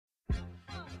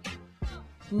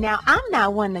Now, I'm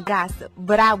not one to gossip,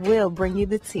 but I will bring you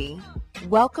the tea.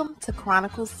 Welcome to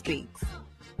Chronicle Speaks.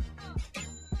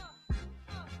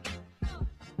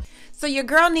 So your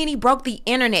girl NeNe broke the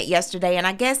internet yesterday, and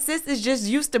I guess sis is just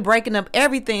used to breaking up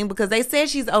everything because they said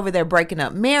she's over there breaking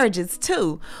up marriages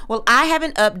too. Well, I have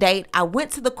an update. I went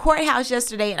to the courthouse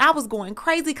yesterday and I was going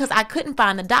crazy because I couldn't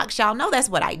find the docs. Y'all know that's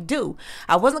what I do.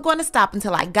 I wasn't going to stop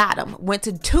until I got them. Went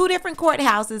to 2 different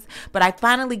courthouses, but I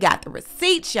finally got the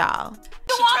receipts, y'all.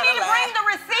 You want me to bring the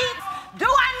receipts? Do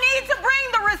I need to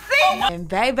bring the receipts? And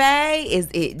baby, is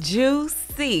it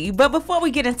juicy? But before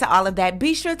we get into all of that,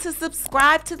 be sure to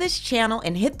subscribe to this channel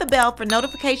and hit the bell for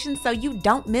notifications so you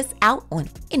don't miss out on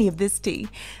any of this tea.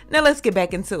 Now let's get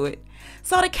back into it.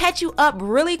 So to catch you up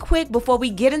really quick before we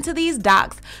get into these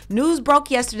docs, news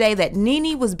broke yesterday that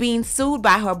NeNe was being sued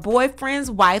by her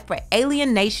boyfriend's wife for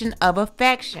alienation of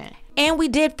affection. And we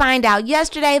did find out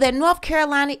yesterday that North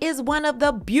Carolina is one of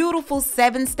the beautiful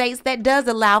 7 states that does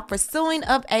allow for suing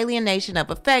of alienation of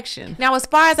affection. Now, as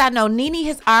far as I know, NeNe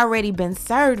has already been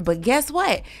served, but guess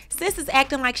what? Sis is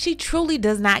acting like she truly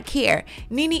does not care.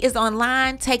 NeNe is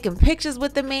online taking pictures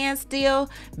with the man still,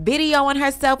 videoing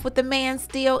herself with the man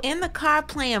still, in the car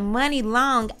playing Money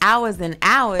Long hours and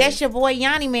hours. That's your boy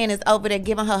Yanni man is over there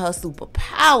giving her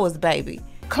superpowers, baby.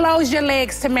 Close your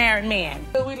legs to married men.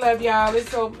 We love y'all. There's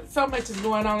so much is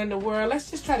going on in the world.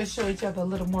 Let's just try to show each other a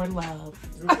little more love.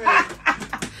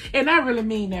 And I really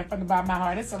mean that from the bottom of my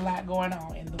heart. There's a lot going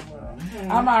on in the world.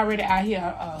 Mm-hmm. I'm already out here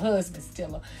a husband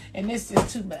stiller, and this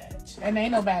is too much. And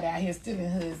ain't nobody out here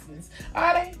stealing husbands.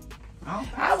 Are they?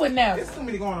 I would never. There's too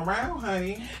many going around,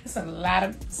 honey. There's a lot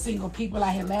of single people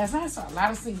out here last night. I saw a lot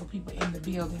of single people in the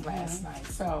building last night.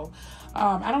 So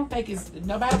I don't think it's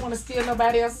nobody want to steal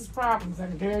nobody else's problems. I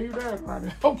can tell you that.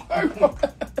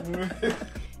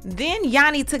 Then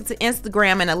Yanni took to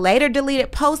Instagram in a later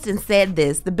deleted post and said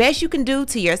this: the best you can do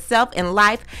to yourself in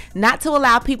life, not to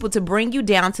allow people to bring you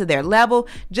down to their level.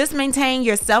 Just maintain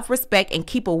your self-respect and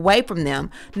keep away from them.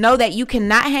 Know that you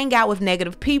cannot hang out with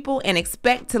negative people and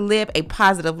expect to live a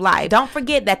positive life. Don't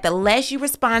forget that the less you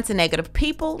respond to negative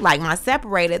people, like my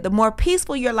separated, the more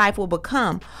peaceful your life will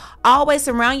become. Always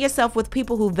surround yourself with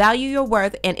people who value your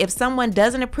worth, and if someone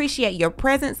doesn't appreciate your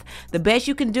presence, the best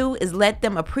you can do is let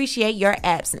them appreciate your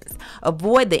absence.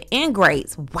 Avoid the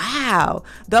ingrates. Wow.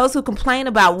 Those who complain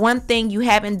about one thing you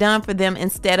haven't done for them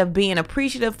instead of being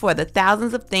appreciative for the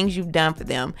thousands of things you've done for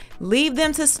them. Leave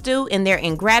them to stew in their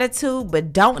ingratitude,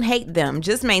 but don't hate them.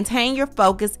 Just maintain your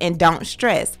focus and don't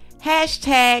stress.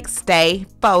 Hashtag stay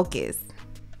focused.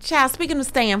 Child, speaking of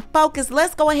staying focused,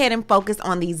 let's go ahead and focus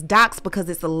on these docs because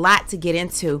it's a lot to get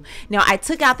into. Now, I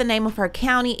took out the name of her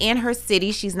county and her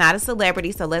city. She's not a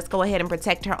celebrity, so let's go ahead and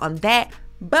protect her on that.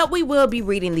 But we will be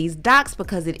reading these docs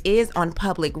because it is on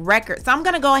public record. So I'm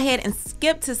going to go ahead and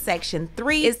skip to section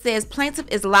 3. It says plaintiff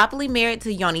is lawfully married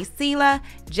to Nyonisela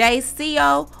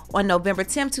JCO on November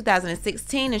 10,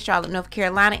 2016 in Charlotte, North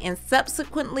Carolina, and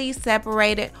subsequently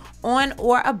separated on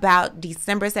or about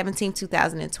December 17,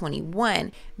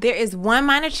 2021. There is one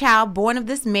minor child born of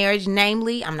this marriage,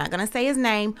 namely, I'm not going to say his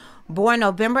name, born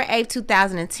November 8,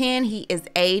 2010. He is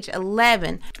age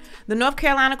 11. The North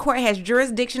Carolina court has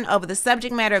jurisdiction over the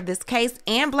subject matter of this case,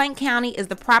 and Blank County is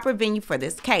the proper venue for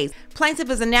this case. Plaintiff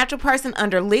is a natural person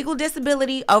under legal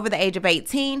disability over the age of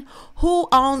 18 who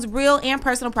owns real and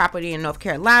personal property in North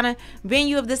Carolina.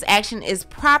 Venue of this action is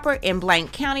proper in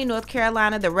Blank County, North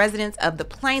Carolina, the residence of the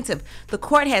plaintiff. The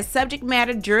court has subject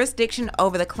matter jurisdiction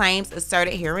over the claims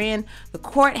asserted herein. The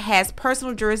court has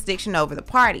personal jurisdiction over the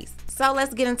parties. So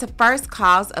let's get into first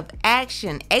cause of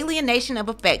action, alienation of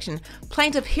affection.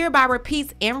 Plaintiff hereby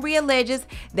repeats and realleges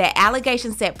that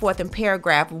allegations set forth in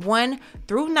paragraph 1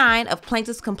 through 9 of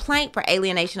plaintiff's complaint for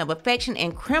alienation of affection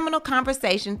and criminal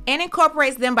conversation and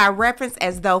incorporates them by reference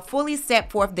as though fully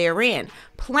set forth therein.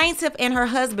 Plaintiff and her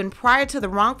husband, prior to the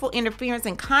wrongful interference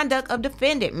and conduct of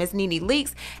defendant, Ms. NeNe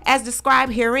Leakes, as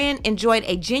described herein, enjoyed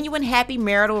a genuine happy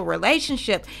marital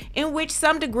relationship in which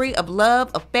some degree of love,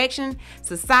 affection,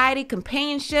 society,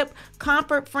 companionship,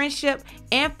 comfort, friendship,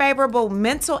 and favorable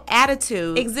mental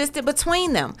attitude existed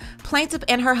between them. Plaintiff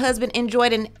and her husband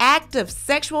enjoyed an active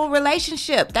sexual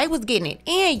relationship. They was getting it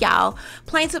in, y'all.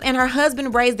 Plaintiff and her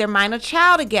husband raised their minor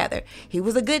child together. He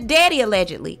was a good daddy,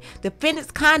 allegedly.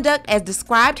 Defendant's conduct as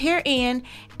described herein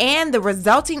and the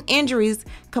resulting injuries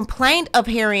complained of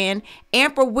herein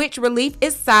and for which relief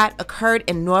is sought occurred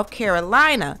in North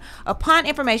Carolina. Upon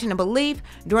information and belief,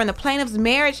 during the plaintiff's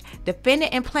marriage,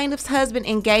 defendant and plaintiff's husband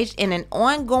engaged in an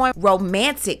ongoing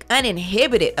romantic,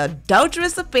 uninhibited,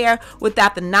 adulterous affair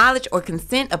without the knowledge or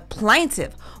consent of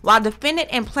plaintiff. While defendant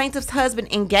and plaintiff's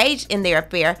husband engaged in their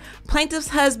affair, plaintiff's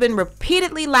husband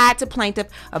repeatedly lied to plaintiff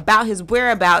about his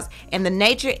whereabouts and the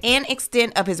nature and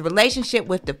extent of his relationship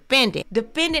with defendant.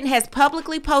 Defendant has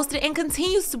publicly posted and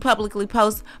continues to publicly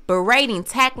post berating,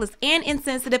 tactless, and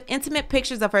insensitive intimate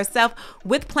pictures of herself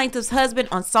with plaintiff's husband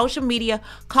on social media,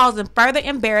 causing further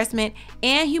embarrassment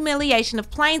and humiliation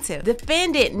of plaintiff.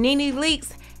 Defendant NeNe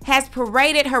Leakes has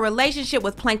paraded her relationship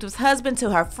with plaintiff's husband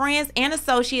to her friends and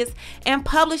associates and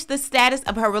published the status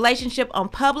of her relationship on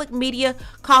public media,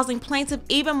 causing plaintiff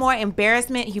even more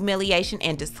embarrassment, humiliation,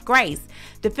 and disgrace.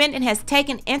 Defendant has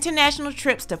taken international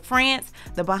trips to France,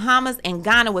 the Bahamas, and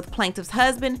Ghana with plaintiff's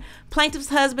husband. Plaintiff's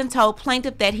husband told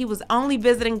plaintiff that he was only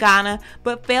visiting Ghana,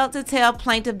 but failed to tell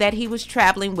plaintiff that he was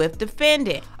traveling with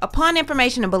defendant. Upon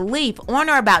information and belief, on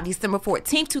or about December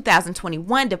 14,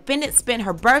 2021, defendant spent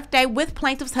her birthday with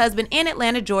plaintiff's husband in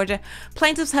Atlanta, Georgia.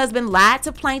 Plaintiff's husband lied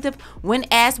to plaintiff when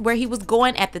asked where he was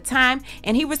going at the time,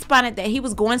 and he responded that he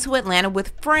was going to Atlanta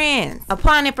with friends.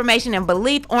 Upon information and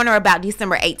belief, on or about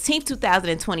December 18,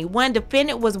 2021,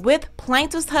 defendant was with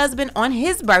plaintiff's husband on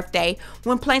his birthday.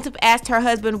 When plaintiff asked her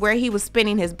husband where he was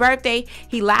spending his birthday,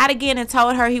 he lied again and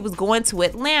told her he was going to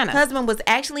Atlanta. Husband was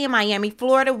actually in Miami,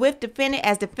 Florida with defendant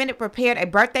as defendant prepared a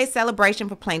birthday celebration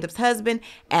for plaintiff's husband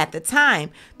at the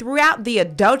time. Throughout the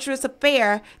adulterous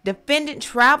affair, defendant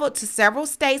traveled to several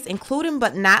states, including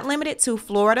but not limited to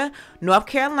Florida, North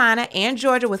Carolina, and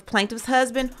Georgia with plaintiff's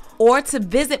husband, or to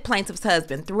visit plaintiff's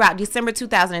husband. Throughout December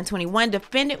 2021,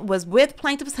 defendant was with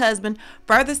plaintiff's husband,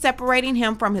 further separating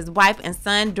him from his wife and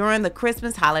son during the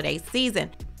Christmas holiday season.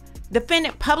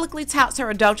 Defendant publicly touts her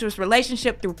adulterous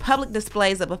relationship through public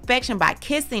displays of affection by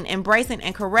kissing, embracing,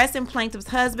 and caressing plaintiff's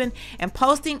husband and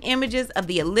posting images of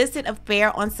the illicit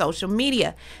affair on social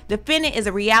media. Defendant is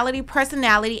a reality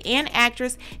personality and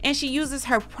actress, and she uses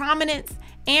her prominence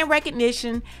and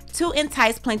recognition to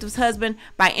entice plaintiff's husband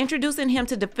by introducing him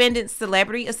to defendant's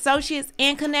celebrity associates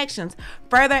and connections,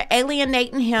 further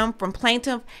alienating him from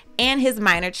plaintiff and his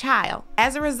minor child.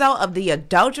 As a result of the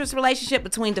adulterous relationship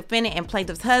between defendant and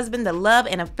plaintiff's husband, the love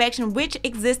and affection which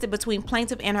existed between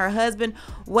plaintiff and her husband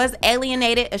was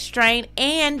alienated, estranged,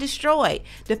 and destroyed.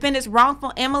 Defendant's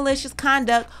wrongful and malicious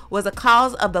conduct was a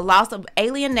cause of the loss of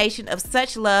alienation of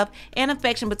such love and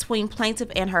affection between plaintiff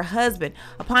and her husband.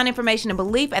 Upon information and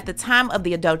belief at the time of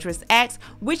the adulterous acts,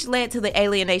 which led to the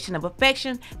alienation of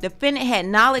affection, defendant had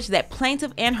knowledge that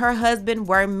plaintiff and her husband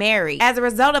were married. As a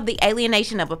result of the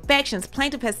alienation of affections,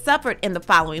 plaintiff has suffered in the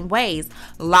following ways: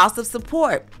 loss of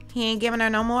support. He ain't giving her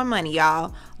no more money,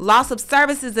 y'all. Loss of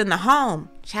services in the home.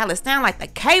 Child, it sound like the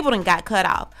cable done got cut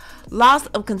off. Loss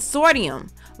of consortium.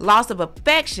 Loss of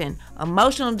affection,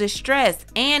 emotional distress,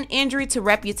 and injury to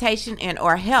reputation and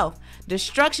or health.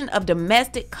 Destruction of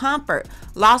domestic comfort.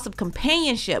 Loss of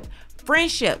companionship,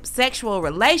 friendship, sexual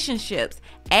relationships,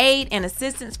 aid and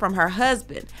assistance from her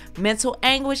husband, mental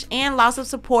anguish, and loss of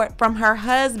support from her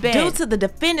husband. Due to the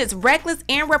defendant's reckless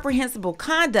and reprehensible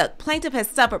conduct, plaintiff has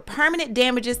suffered permanent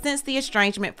damages since the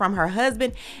estrangement from her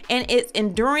husband, and its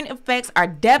enduring effects are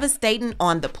devastating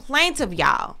on the plaintiff,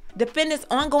 y'all. Defendant's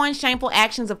ongoing shameful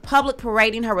actions of public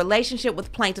parading her relationship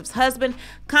with plaintiff's husband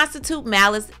constitute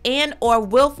malice and or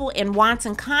willful and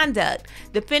wanton conduct.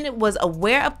 Defendant was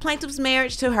aware of plaintiff's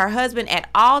marriage to her husband at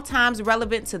all times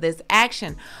relevant to this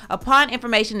action. Upon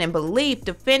information and belief,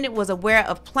 defendant was aware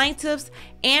of plaintiff's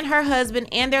and her husband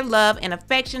and their love and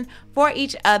affection for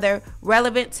each other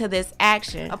relevant to this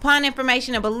action. Upon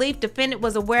information and belief, defendant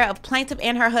was aware of plaintiff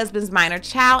and her husband's minor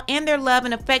child and their love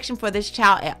and affection for this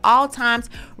child at all times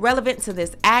relevant to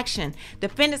this action.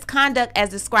 Defendant's conduct as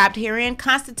described herein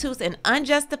constitutes an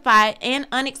unjustified and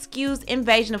unexcused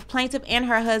invasion of plaintiff and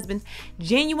her husband's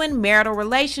genuine marital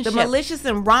relationship. The malicious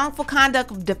and wrongful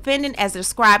conduct of defendant as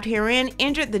described herein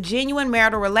injured the genuine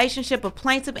marital relationship of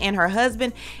plaintiff and her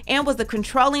husband and was the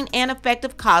controlling and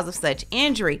effective cause of such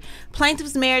injury.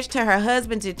 Plaintiff's marriage to her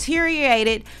husband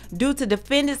deteriorated due to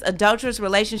defendant's adulterous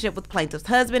relationship with plaintiff's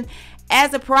husband.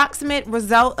 As a proximate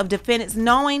result of defendant's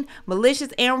knowing, malicious,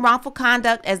 and wrongful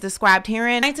conduct as described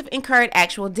herein, plaintiff incurred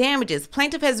actual damages.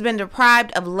 Plaintiff has been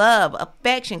deprived of love,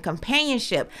 affection,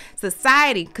 companionship,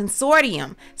 society,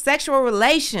 consortium, sexual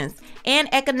relations, and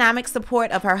economic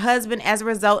support of her husband as a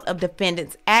result of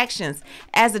defendant's actions.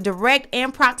 As a direct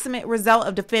and proximate result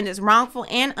of defendant's wrongful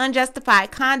and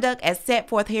unjustified conduct as set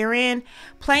forth herein,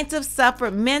 plaintiff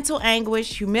suffered mental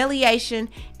anguish, humiliation,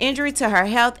 injury to her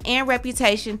health and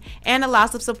reputation, and the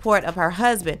loss of support of her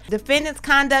husband. Defendant's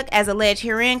conduct as alleged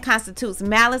herein constitutes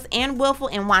malice and willful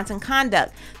and wanton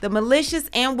conduct. The malicious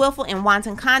and willful and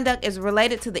wanton conduct is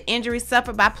related to the injury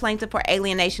suffered by plaintiff for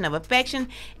alienation of affection,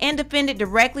 and defendant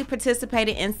directly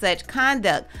participated in such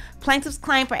conduct. Plaintiff's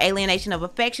claim for alienation of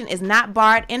affection is not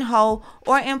barred in whole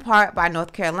or in part by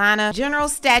North Carolina General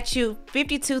Statute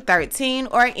 5213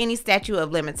 or any statute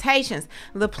of limitations.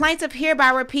 The plaintiff hereby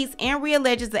repeats and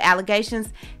realleges the allegations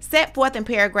set forth in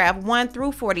paragraph 1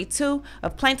 through 42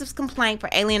 of plaintiff's complaint for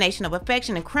alienation of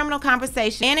affection in criminal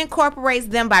conversation and incorporates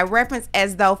them by reference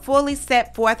as though fully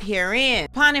set forth herein.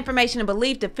 Upon information and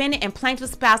belief, defendant and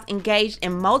plaintiff's spouse engaged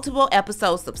in multiple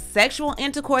episodes of sexual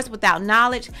intercourse without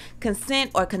knowledge,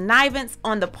 consent, or connivance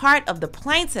on the part of the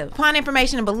plaintiff. Upon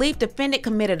information and belief, defendant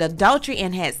committed adultery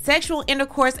and had sexual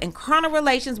intercourse and carnal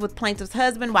relations with plaintiff's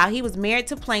husband while he was married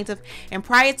to plaintiff and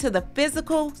prior to the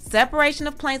physical separation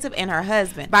of plaintiff and her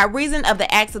husband. By reason of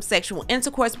the acts of sexual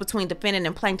intercourse between defendant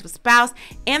and plaintiff's spouse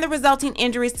and the resulting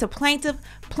injuries to plaintiff,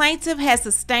 plaintiff has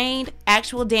sustained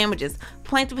actual damages.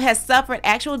 Plaintiff has suffered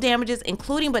actual damages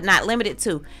including but not limited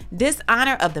to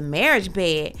dishonor of the marriage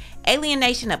bed,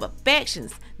 alienation of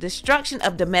affections, destruction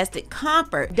of domestic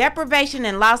comfort, deprivation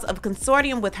and loss of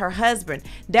consortium with her husband,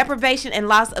 deprivation and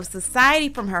loss of society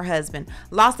from her husband,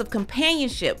 loss of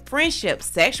companionship, friendship,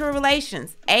 sexual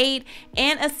relations, aid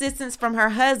and assistance from her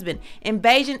husband,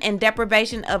 invasion and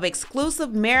deprivation of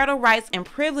exclusive marital rights and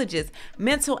privileges,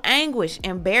 mental anguish,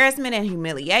 embarrassment and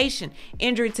humiliation,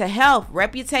 injury to health,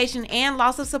 reputation, and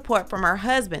loss of support from her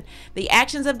husband. The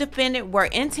actions of defendant were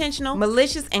intentional,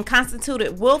 malicious, and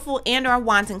constituted willful and/or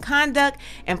wanton conduct,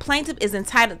 and plaintiff is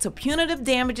entitled to punitive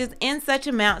damages in such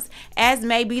amounts as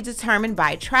may be determined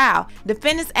by trial.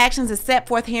 Defendant's actions as set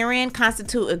forth herein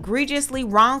constitute egregiously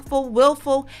wrongful,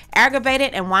 willful,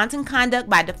 aggravated, and wanton conduct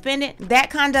by defendant. That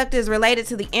conduct is related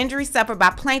to the injury suffered by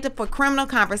plaintiff for criminal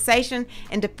conversation,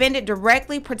 and defendant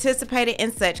directly participated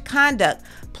in such conduct.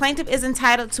 Plaintiff is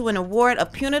entitled to an award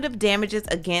of punitive damages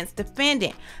against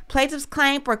defendant. Plaintiff's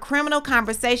claim for criminal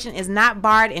conversation is not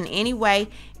barred in any way,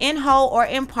 in whole or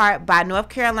in part, by North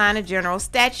Carolina General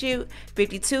Statute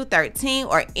 5213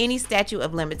 or any statute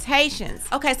of limitations.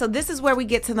 Okay, so this is where we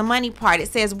get to the money part. It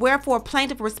says, wherefore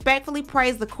plaintiff respectfully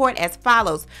prays the court as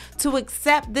follows: to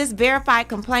accept this verified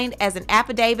complaint as an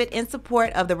affidavit in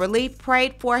support of the relief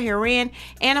prayed for herein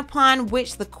and upon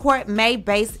which the court may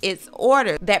base its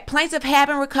order. That plaintiff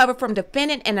having recovered from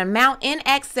defendant an amount in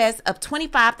excess of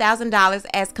 $25,000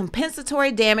 as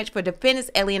compensatory damage for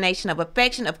defendant's alienation of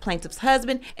affection of plaintiff's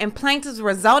husband and plaintiff's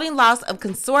resulting loss of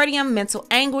consortium, mental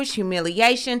anguish,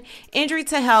 humiliation, injury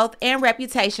to health and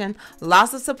reputation,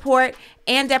 loss of support,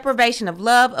 and deprivation of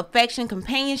love, affection,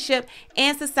 companionship,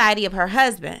 and society of her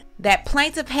husband. That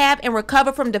plaintiff have and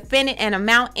recover from defendant an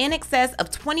amount in excess of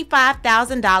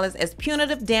 $25,000 as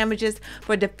punitive damages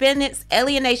for defendant's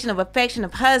alienation of affection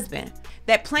of husband.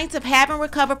 That plaintiff have and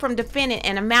recover from defendant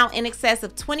an amount in excess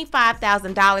of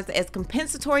 $25,000 as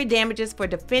compensatory damages for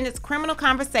defendant's criminal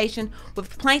conversation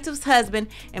with plaintiff's husband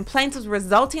and plaintiff's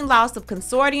resulting loss of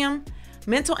consortium,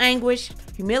 mental anguish,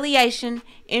 humiliation,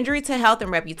 injury to health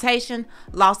and reputation,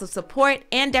 loss of support,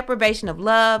 and deprivation of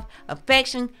love,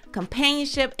 affection,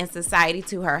 companionship, and society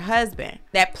to her husband.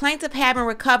 That plaintiff have and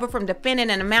recover from defendant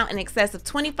an amount in excess of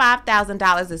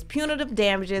 $25,000 as punitive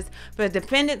damages for the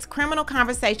defendant's criminal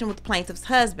conversation with plaintiff's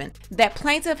husband. That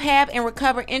plaintiff have and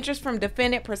recover interest from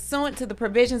defendant pursuant to the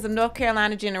provisions of North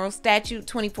Carolina General Statute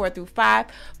 24-5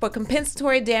 for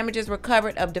compensatory damages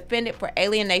recovered of defendant for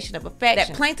alienation of affection.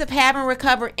 That plaintiff have and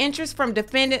recover interest from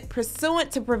defendant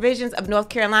pursuant to provisions of North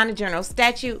Carolina General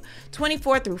Statute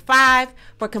 24-5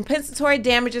 for compensatory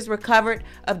damages recovered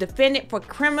of defendant for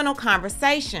criminal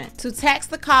conversation. To tax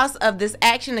the cost of this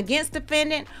action against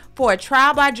defendant for a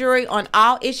trial by jury on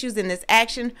all issues in this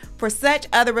action for such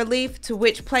other relief to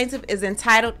which plaintiff is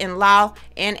entitled in law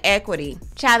and equity.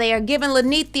 Child, they are giving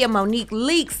Lenethea Monique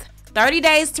Leaks 30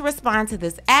 days to respond to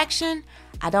this action.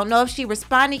 I don't know if she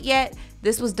responded yet.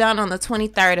 This was done on the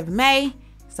 23rd of May,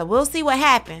 so we'll see what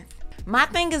happens. My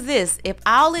thing is this: if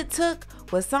all it took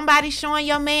was somebody showing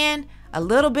your man a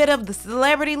little bit of the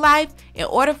celebrity life in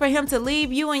order for him to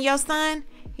leave you and your son,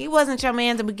 he wasn't your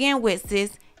man to begin with,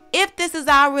 sis. if this is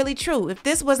all really true, if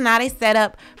this was not a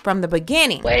setup from the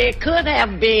beginning. Well, it could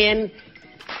have been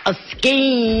a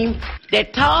scheme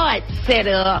that Todd set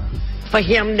up for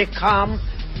him to come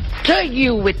to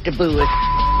you with the booze.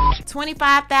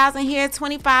 25,000 here,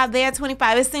 25 there,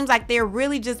 25. It seems like they're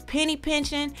really just penny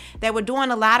pinching. They were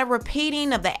doing a lot of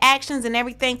repeating of the actions and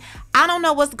everything. I don't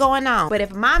know what's going on. But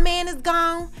if my man is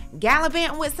gone,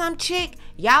 gallivanting with some chick,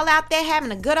 y'all out there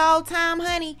having a good old time,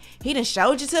 honey, he done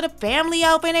showed you to the family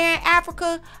over there in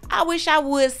Africa, I wish I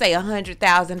would say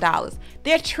 $100,000.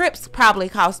 Their trips probably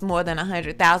cost more than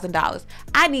 $100,000.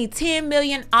 I need 10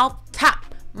 million off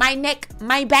top. My neck,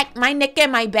 my back, my neck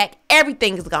and my back,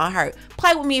 everything is gonna hurt.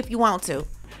 Play with me if you want to.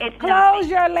 Close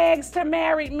your legs to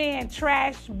married men,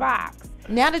 trash box.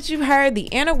 Now that you've heard the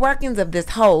inner workings of this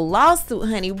whole lawsuit,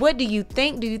 honey, what do you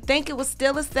think? Do you think it was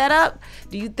still a setup?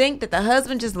 Do you think that the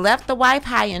husband just left the wife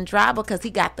high and dry because he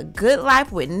got the good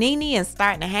life with NeNe and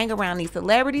starting to hang around these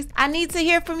celebrities? I need to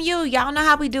hear from you. Y'all know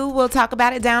how we do. We'll talk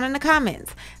about it down in the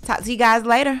comments. Talk to you guys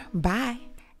later. Bye.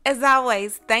 As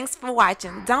always, thanks for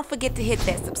watching. Don't forget to hit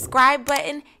that subscribe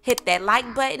button, hit that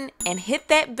like button, and hit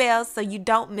that bell so you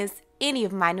don't miss any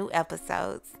of my new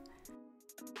episodes.